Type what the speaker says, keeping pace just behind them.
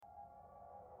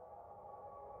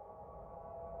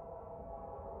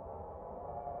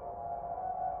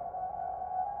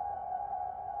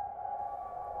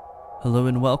Hello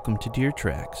and welcome to Deer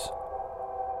Tracks.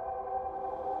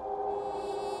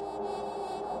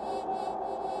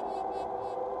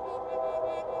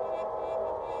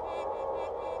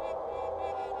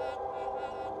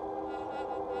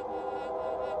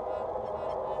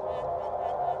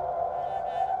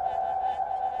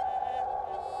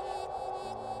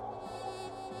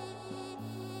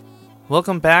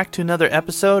 Welcome back to another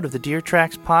episode of the Deer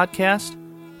Tracks podcast.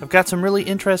 I've got some really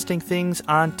interesting things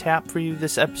on tap for you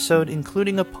this episode,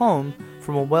 including a poem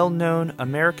from a well-known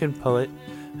American poet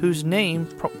whose name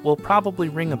will probably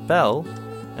ring a bell,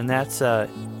 and that's a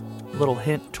little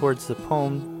hint towards the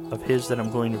poem of his that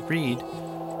I'm going to read.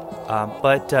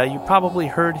 But you probably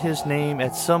heard his name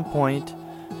at some point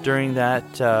during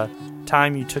that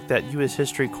time you took that U.S.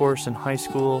 history course in high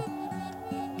school,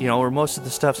 where most of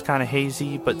the stuff's kind of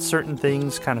hazy, but certain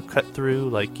things kind of cut through,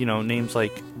 like, names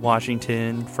like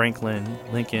Washington, Franklin,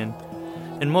 Lincoln,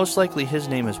 and most likely his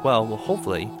name as well. Well,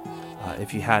 hopefully,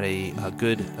 if you had a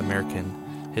good American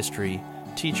history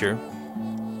teacher.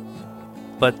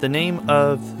 But the name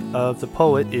of the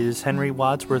poet is Henry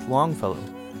Wadsworth Longfellow.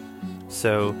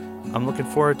 So I'm looking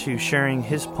forward to sharing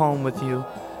his poem with you.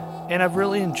 And I've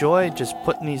really enjoyed just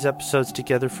putting these episodes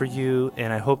together for you,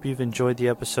 and I hope you've enjoyed the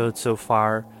episode so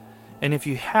far. And if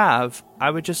you have, I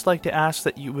would just like to ask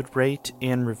that you would rate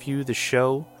and review the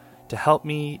show to help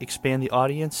me expand the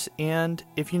audience. And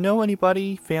if you know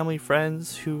anybody, family,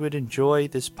 friends, who would enjoy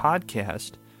this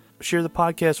podcast, share the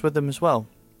podcast with them as well.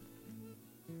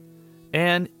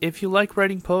 And if you like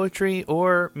writing poetry,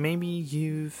 or maybe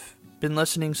you've been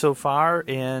listening so far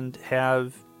and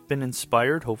have been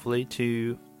inspired, hopefully,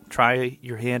 to try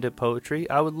your hand at poetry,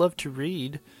 I would love to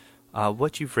read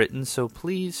what you've written, so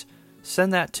please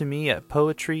send that to me at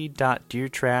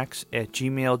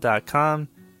poetry.deertracks@gmail.com.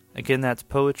 Again, that's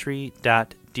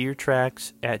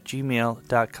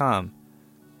poetry.deertracks@gmail.com.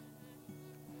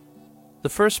 The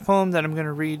first poem that I'm going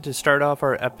to read to start off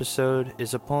our episode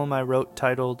is a poem I wrote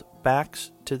titled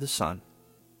Backs to the Sun.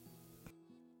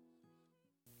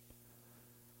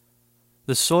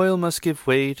 The soil must give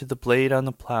way to the blade on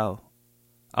the plow.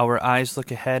 Our eyes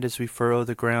look ahead as we furrow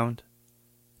the ground.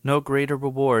 No greater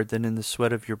reward than in the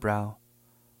sweat of your brow,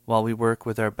 while we work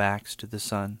with our backs to the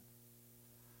sun.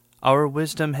 Our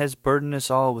wisdom has burdened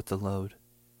us all with the load.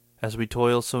 As we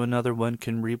toil so another one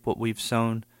can reap what we've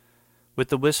sown, with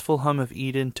the wistful hum of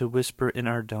Eden to whisper in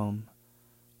our dome,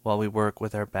 while we work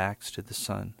with our backs to the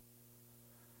sun.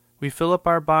 We fill up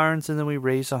our barns and then we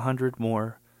raise 100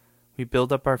 more. We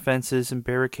build up our fences and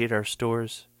barricade our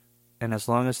stores. And as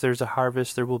long as there's a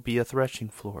harvest, there will be a threshing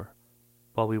floor,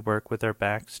 while we work with our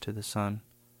backs to the sun.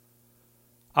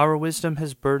 Our wisdom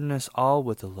has burdened us all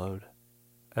with the load,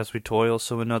 as we toil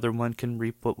so another one can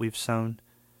reap what we've sown,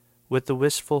 with the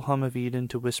wistful hum of Eden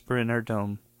to whisper in our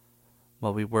dome,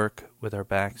 while we work with our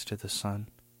backs to the sun.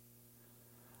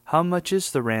 How much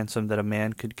is the ransom that a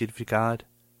man could give to God,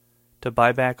 to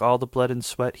buy back all the blood and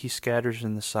sweat he scatters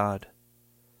in the sod?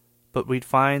 But we'd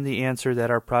find the answer that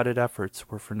our prodded efforts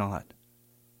were for naught,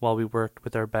 while we worked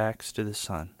with our backs to the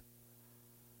sun.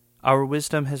 Our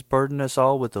wisdom has burdened us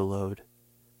all with the load,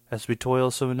 as we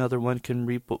toil so another one can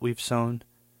reap what we've sown,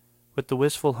 with the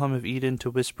wistful hum of Eden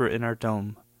to whisper in our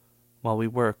dome, while we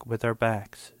work with our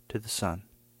backs to the sun.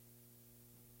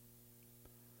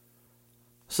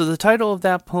 So the title of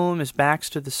that poem is Backs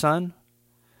to the Sun.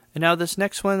 And now this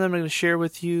next one that I'm going to share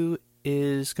with you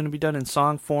is going to be done in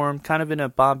song form, kind of in a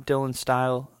Bob Dylan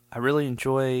style. I really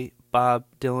enjoy Bob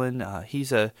Dylan.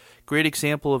 He's a great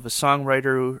example of a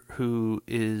songwriter who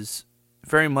is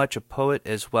very much a poet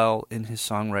as well in his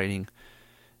songwriting.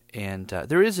 And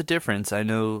there is a difference. I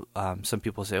know some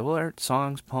people say, well, aren't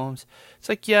songs poems? It's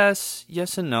like, yes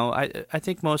and no. I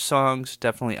think most songs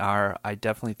definitely are. I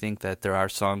definitely think that there are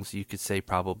songs you could say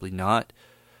probably not.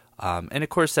 And of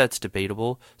course that's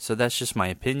debatable, so that's just my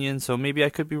opinion, so maybe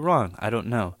I could be wrong, I don't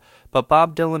know. But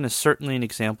Bob Dylan is certainly an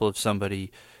example of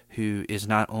somebody who is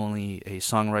not only a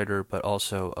songwriter, but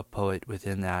also a poet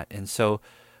within that. And so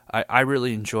I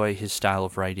really enjoy his style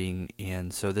of writing,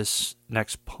 and so this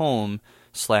next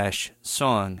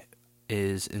poem/song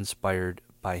is inspired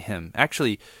by him.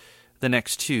 Actually, the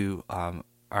next two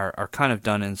are kind of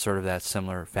done in sort of that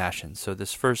similar fashion. So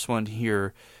this first one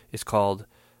here is called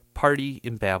Party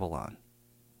in Babylon.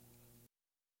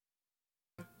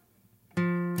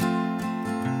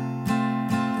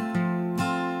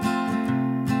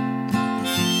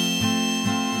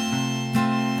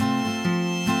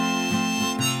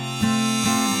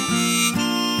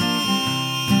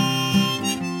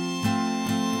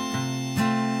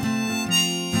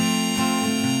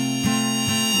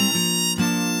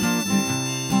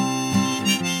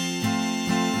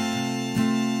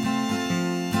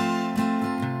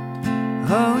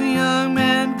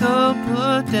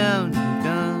 down your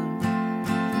gun.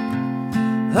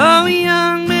 Oh,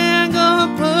 young man, go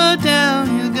put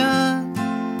down your gun.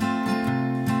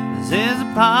 There's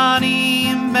a party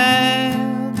in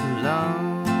Babylon.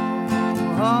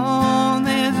 Oh,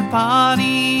 there's a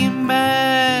party in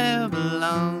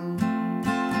Babylon.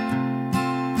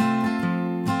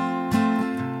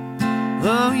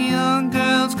 Oh, young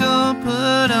girls, go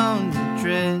put on your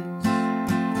dress.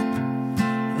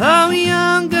 Oh,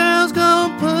 young girls, go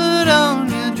put on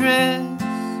your dress.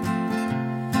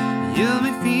 You'll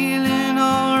be feeling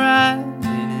alright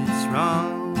when it's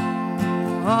wrong.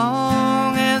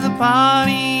 There's a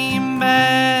party in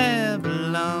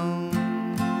Babylon.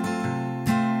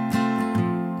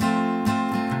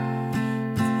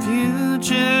 The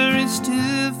future is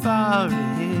too far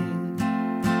ahead.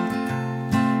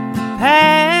 The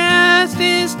past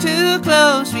is too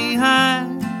close behind.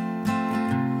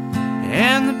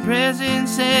 And the present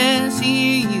says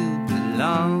here you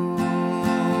belong.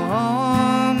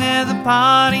 There's a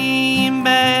party in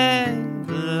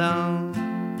Babylon.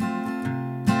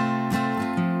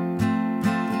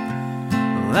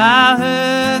 Well, I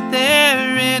heard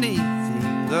there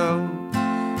anything goes,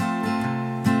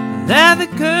 that the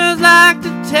girls like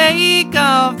to take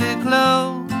off their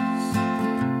clothes,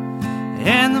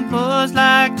 and the boys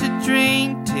like to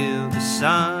drink till the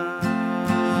sun.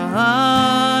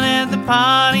 At the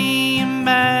party in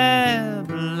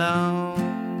Babylon.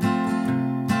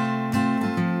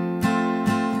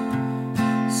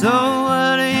 So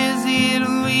what is it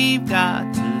we've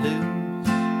got to lose?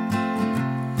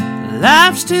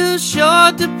 Life's too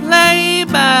short to play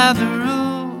by the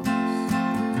rules.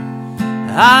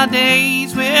 Our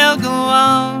days will go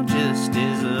on just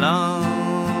as long.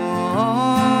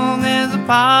 There's a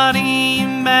party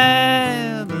in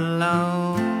Babylon.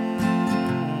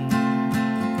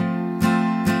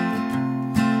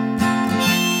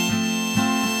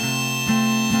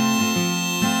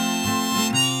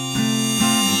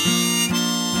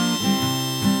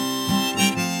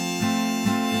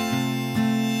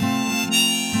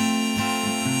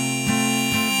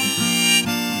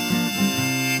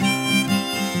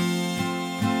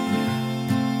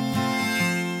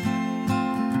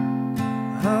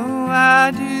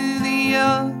 Why do the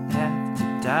young have to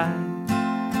die?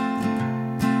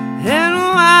 And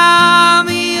why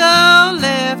the old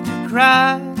left to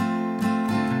cry?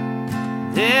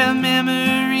 Their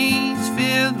memories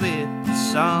filled with the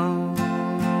songs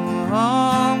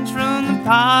from the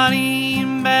party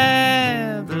in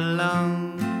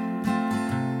Babylon.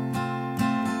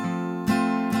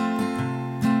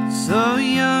 So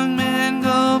young man,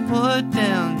 go put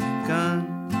down your gun.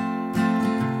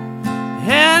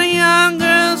 And young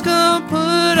girls, go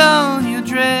put on your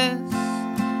dress.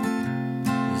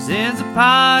 'Cause there's a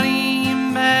party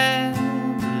in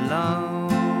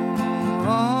Babylon.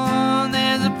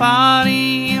 There's a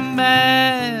party in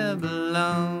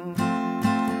Babylon.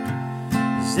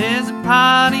 'Cause there's a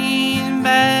party in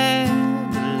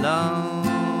Babylon.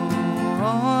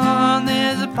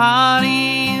 There's a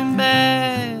party in Babylon.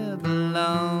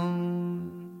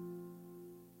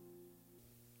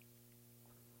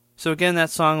 So again, that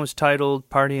song was titled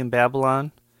Party in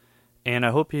Babylon, and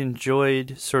I hope you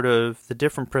enjoyed sort of the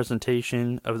different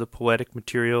presentation of the poetic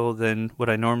material than what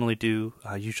I normally do,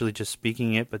 usually just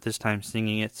speaking it, but this time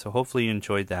singing it, so hopefully you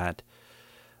enjoyed that.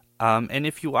 And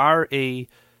if you are a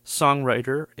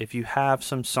songwriter, if you have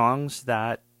some songs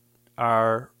that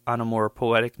are on a more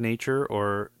poetic nature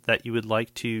or that you would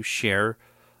like to share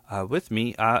with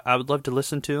me, I would love to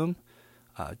listen to them.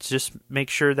 Just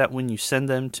make sure that when you send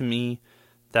them to me,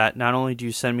 that not only do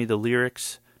you send me the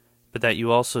lyrics, but that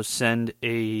you also send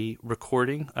a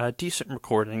recording, a decent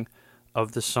recording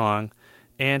of the song,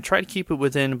 and try to keep it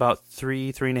within about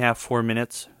 3.5, 4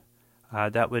 minutes.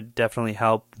 That would definitely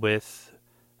help with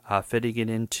fitting it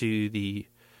into the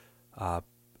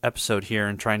episode here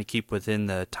and trying to keep within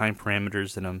the time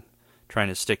parameters that I'm trying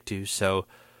to stick to. So,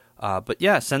 but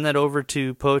yeah, send that over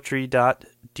to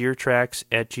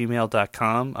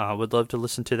poetry.deertracks@gmail.com. Would love to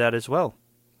listen to that as well.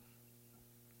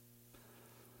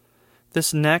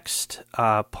 This next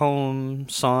poem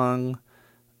song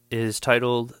is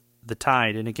titled The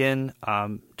Tide, and again,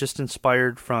 just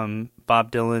inspired from Bob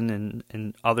Dylan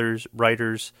and others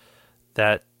writers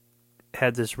that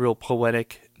had this real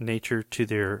poetic nature to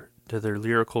their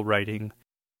lyrical writing.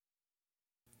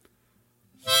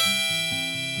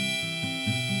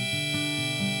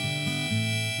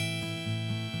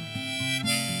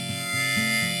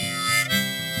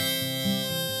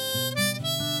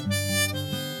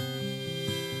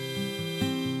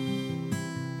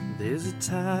 There's a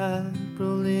tide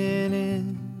rolling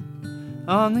in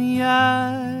on the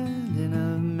island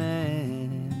of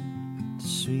man.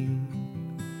 sweep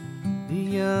the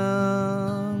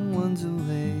young ones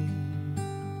away.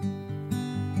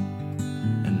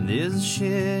 And there's a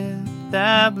ship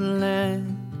that will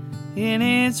land in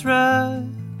its rough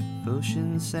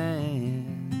ocean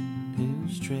sand,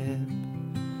 whose trip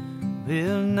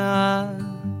will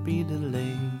not be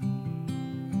delayed.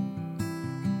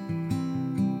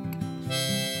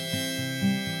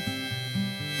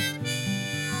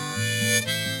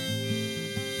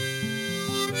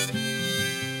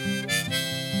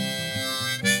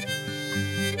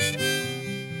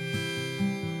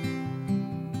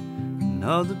 And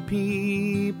all the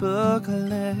people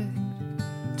collect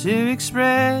to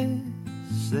express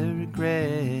their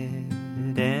regret,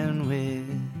 and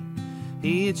with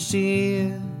each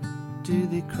tear do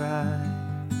they cry.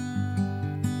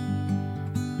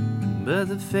 But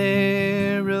the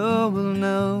Pharaoh will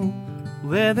know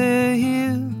whether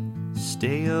he'll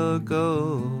stay or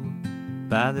go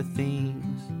by the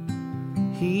things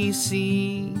he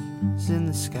sees in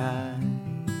the sky.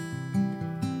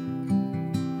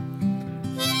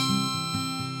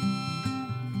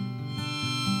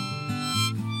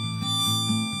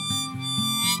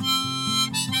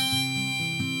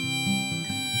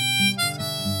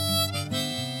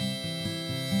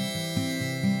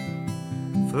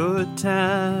 For a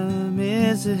time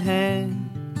is at hand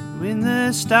when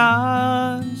the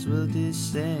stars will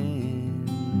descend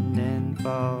and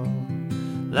fall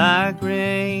like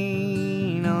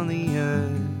rain on the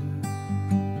earth.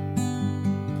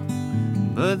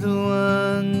 But the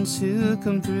ones who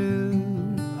come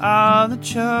through are the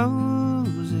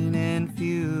chosen and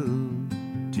few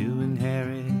to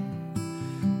inherit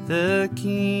the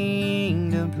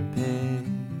kingdom prepared.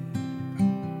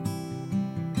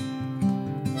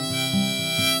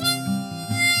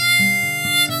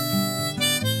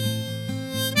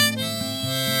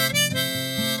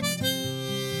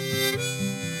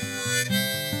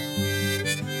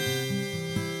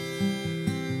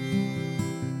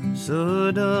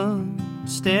 So don't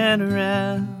stand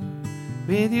around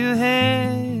with your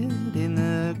head in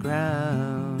the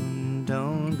ground.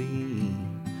 Don't be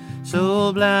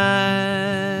so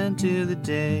blind to the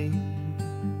day.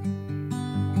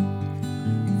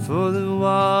 For the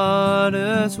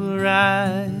waters will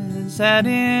rise at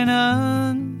an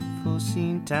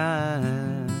unforeseen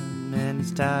time, and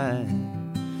its tide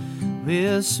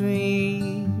will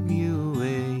sweep you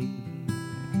away.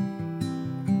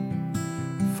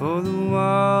 For the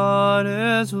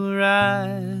waters will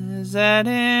rise at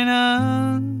an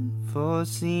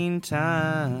unforeseen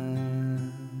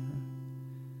time,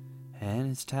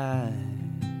 and its tide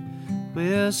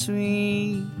will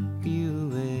sweep you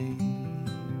away.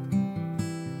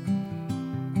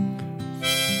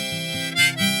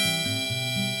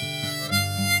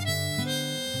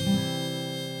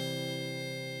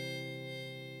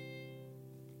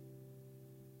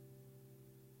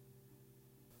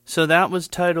 So that was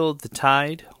titled The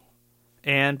Tide.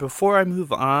 And before I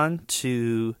move on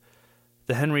to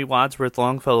the Henry Wadsworth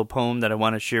Longfellow poem that I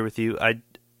want to share with you, I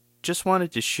just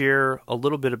wanted to share a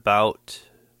little bit about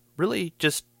really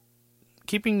just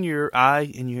keeping your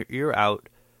eye and your ear out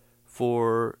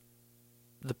for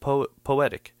the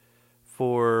poetic,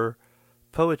 for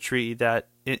poetry that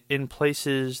in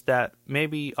places that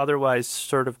maybe otherwise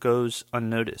sort of goes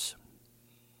unnoticed.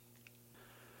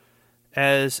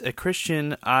 As a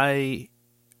Christian, I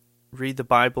read the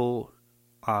Bible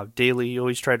daily. You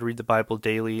always try to read the Bible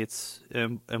daily. It's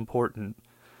important.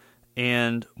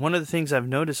 And one of the things I've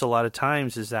noticed a lot of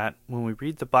times is that when we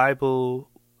read the Bible,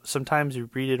 sometimes we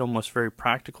read it almost very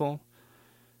practical.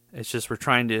 It's just we're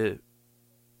trying to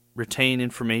retain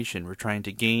information. We're trying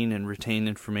to gain and retain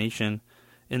information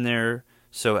in there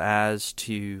so as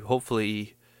to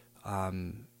hopefully,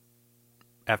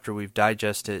 after we've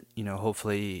digested,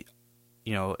 hopefully,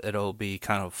 it'll be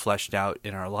kind of fleshed out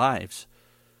in our lives.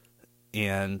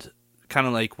 And kind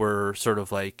of like we're sort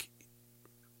of like,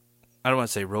 I don't want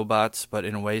to say robots, but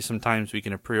in a way sometimes we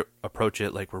can approach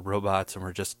it like we're robots and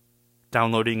we're just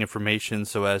downloading information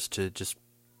so as to just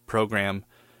program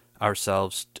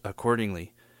ourselves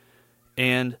accordingly.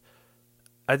 And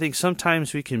I think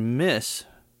sometimes we can miss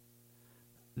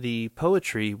the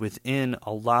poetry within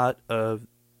a lot of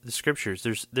the scriptures.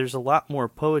 There's a lot more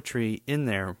poetry in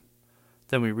there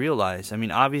than we realize. I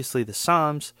mean, obviously the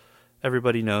Psalms,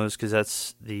 everybody knows because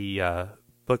that's the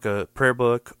prayer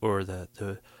book or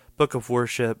the book of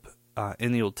worship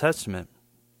in the Old Testament.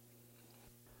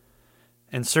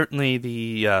 And certainly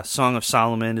the Song of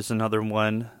Solomon is another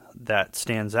one that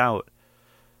stands out.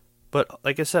 But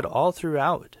like I said, all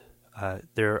throughout,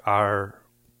 there are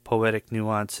poetic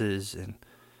nuances and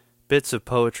bits of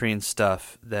poetry and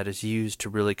stuff that is used to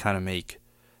really kind of make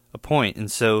a point.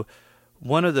 And so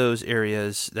one of those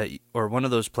areas or one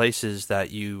of those places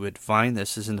that you would find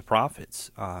this is in the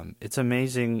prophets. It's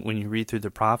amazing when you read through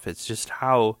the prophets just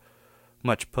how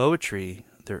much poetry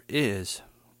there is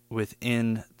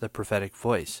within the prophetic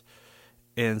voice.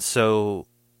 And so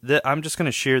I'm just going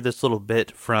to share this little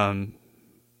bit from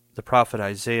the prophet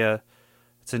Isaiah.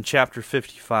 It's in chapter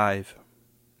 55,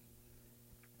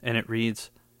 and it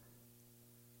reads,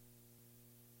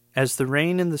 "As the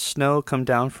rain and the snow come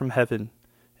down from heaven,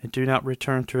 and do not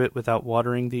return to it without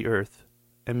watering the earth,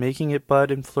 and making it bud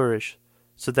and flourish,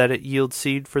 so that it yield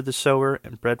seed for the sower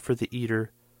and bread for the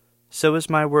eater, so is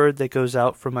my word that goes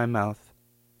out from my mouth.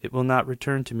 It will not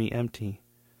return to me empty,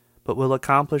 but will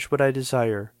accomplish what I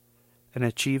desire, and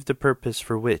achieve the purpose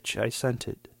for which I sent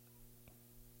it."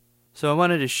 So I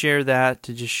wanted to share that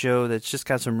to just show that it's just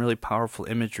got some really powerful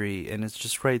imagery, and it's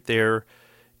just right there.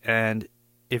 And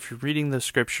if you're reading the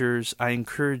scriptures, I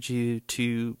encourage you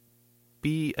to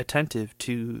be attentive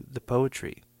to the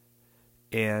poetry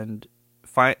and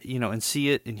and see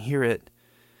it and hear it,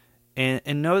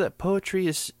 and know that poetry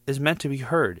is meant to be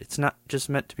heard. It's not just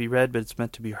meant to be read, but it's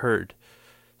meant to be heard.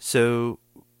 So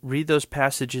read those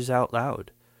passages out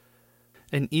loud.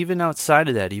 And even outside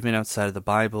of that, even outside of the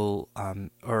Bible,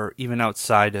 or even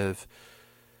outside of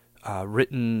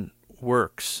written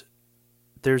works,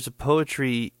 there's a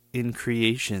poetry in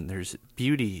creation. There's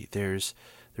beauty. There's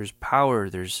power.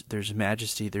 There's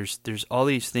majesty. There's all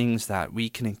these things that we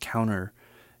can encounter,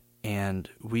 and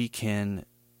we can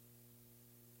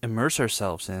immerse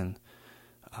ourselves in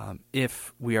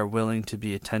if we are willing to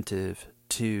be attentive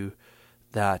to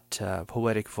that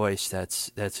poetic voice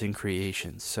that's in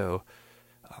creation. So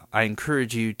I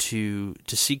encourage you to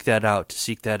seek that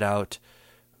out,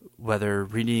 whether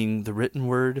reading the written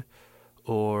word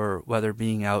or whether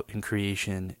being out in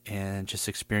creation and just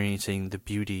experiencing the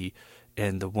beauty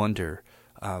and the wonder.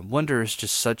 Wonder is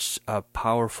just such a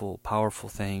powerful, powerful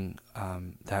thing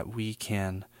that we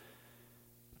can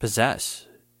possess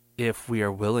if we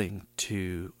are willing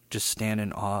to just stand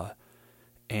in awe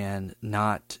and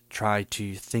not try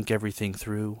to think everything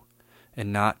through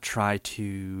and not try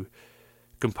to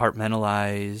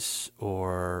compartmentalize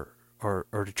or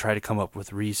to try to come up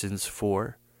with reasons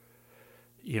for.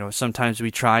 Sometimes we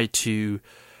try to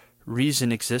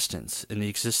reason existence and the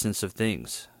existence of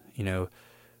things.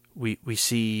 We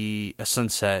see a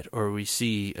sunset or we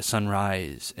see a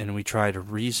sunrise, and we try to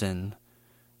reason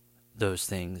those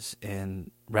things,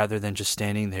 and rather than just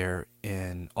standing there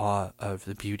in awe of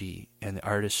the beauty and the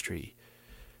artistry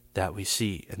that we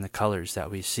see and the colors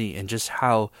that we see and just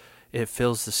how it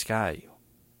fills the sky.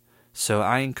 So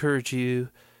I encourage you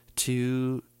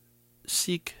to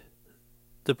seek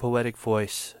the poetic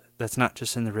voice that's not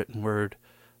just in the written word,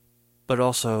 but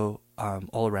also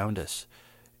all around us.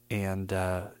 And,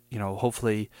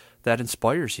 hopefully that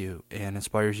inspires you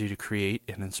to create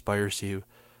and inspires you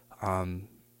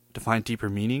to find deeper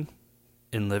meaning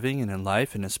in living and in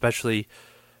life, and especially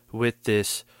with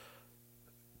this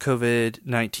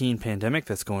COVID-19 pandemic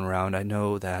that's going around. I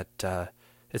know that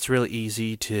it's really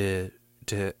easy to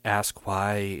ask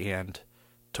why and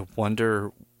to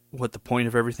wonder what the point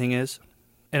of everything is.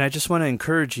 And I just want to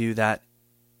encourage you that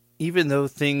even though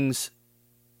things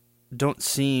don't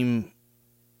seem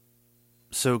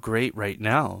so great right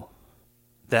now,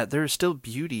 that there is still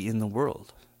beauty in the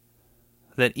world.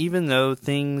 That even though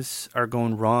things are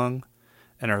going wrong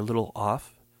and are a little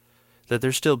off, that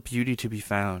there's still beauty to be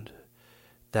found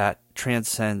that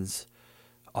transcends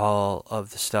all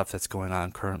of the stuff that's going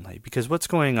on currently. Because what's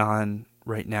going on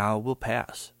right now will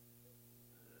pass.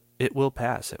 It will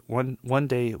pass. One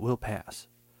day it will pass.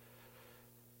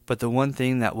 But the one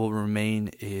thing that will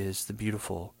remain is the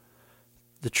beautiful,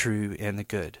 the true, and the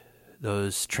good.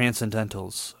 Those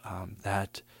transcendentals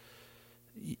that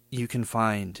you can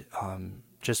find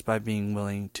just by being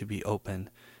willing to be open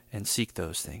and seek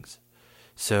those things.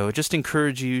 So just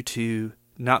encourage you to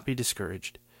not be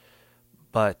discouraged,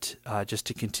 but just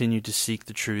to continue to seek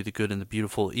the true, the good, and the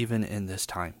beautiful, even in this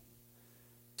time.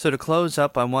 So to close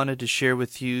up, I wanted to share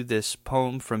with you this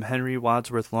poem from Henry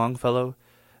Wadsworth Longfellow.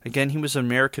 Again, he was an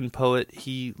American poet.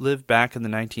 He lived back in the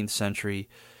 19th century,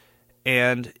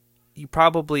 and you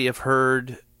probably have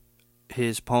heard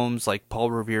his poems like Paul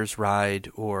Revere's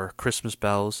Ride or Christmas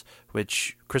Bells,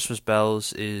 which Christmas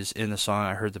Bells is in the song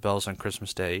I Heard the Bells on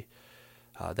Christmas Day.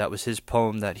 That was his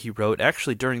poem that he wrote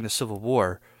actually during the Civil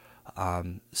War.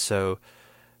 But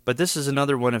this is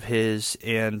another one of his,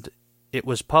 and it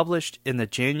was published in the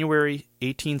January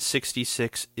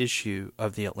 1866 issue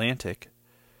of The Atlantic,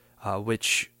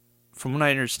 which, from what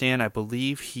I understand, I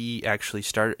believe he actually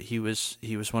started. He was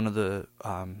one of the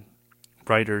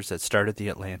writers that started The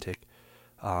Atlantic.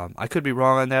 I could be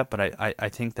wrong on that, but I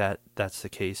think that's the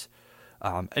case.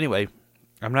 Anyway,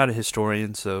 I'm not a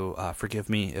historian, so forgive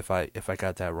me if I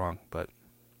got that wrong. But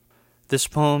this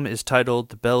poem is titled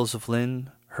 "The Bells of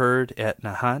Llyn Heard at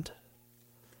Nahant,"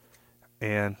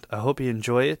 and I hope you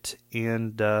enjoy it.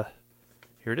 And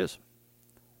here it is.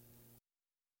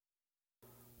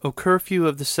 O curfew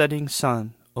of the setting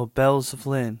sun, O bells of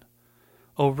Llyn,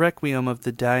 O requiem of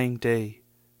the dying day,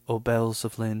 O bells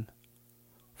of Llyn.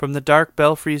 From the dark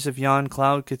belfries of yon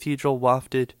cloud cathedral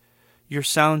wafted, your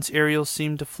sounds aerial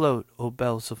seem to float, O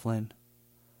bells of Llyn.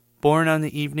 Borne on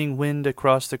the evening wind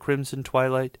across the crimson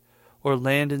twilight, o'er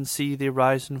land and sea they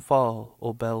rise and fall,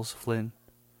 O bells of Llyn.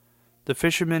 The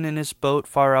fisherman in his boat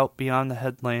far out beyond the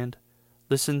headland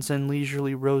listens and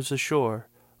leisurely rows ashore,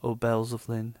 O bells of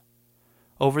Llyn.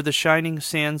 Over the shining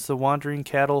sands the wandering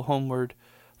cattle homeward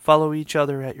follow each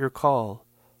other at your call,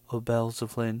 O bells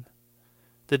of Llyn.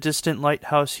 The distant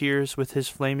lighthouse hears with his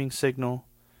flaming signal,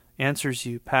 answers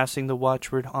you, passing the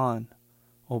watchword on,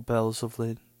 O bells of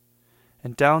Llyn.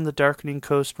 And down the darkening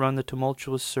coast run the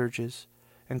tumultuous surges,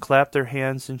 and clap their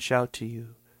hands and shout to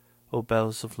you, O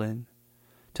bells of Llyn.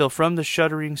 Till from the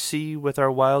shuddering sea with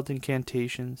our wild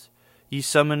incantations ye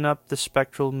summon up the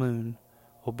spectral moon,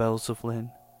 O bells of Llyn.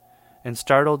 And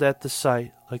startled at the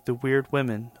sight, like the weird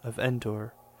women of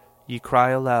Endor, ye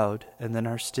cry aloud and then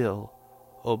are still,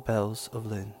 O bells of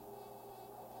Llyn.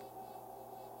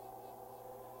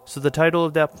 So the title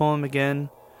of that poem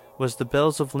again was The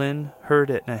Bells of Llyn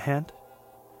Heard at Nahant,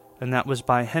 and that was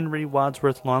by Henry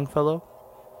Wadsworth Longfellow.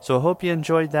 So I hope you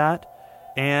enjoyed that,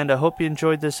 and I hope you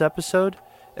enjoyed this episode.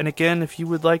 And again, if you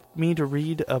would like me to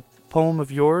read a poem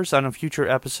of yours on a future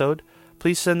episode,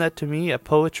 please send that to me at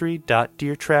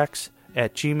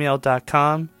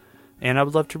poetry.deertracks@gmail.com, and I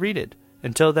would love to read it.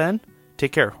 Until then,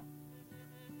 take care.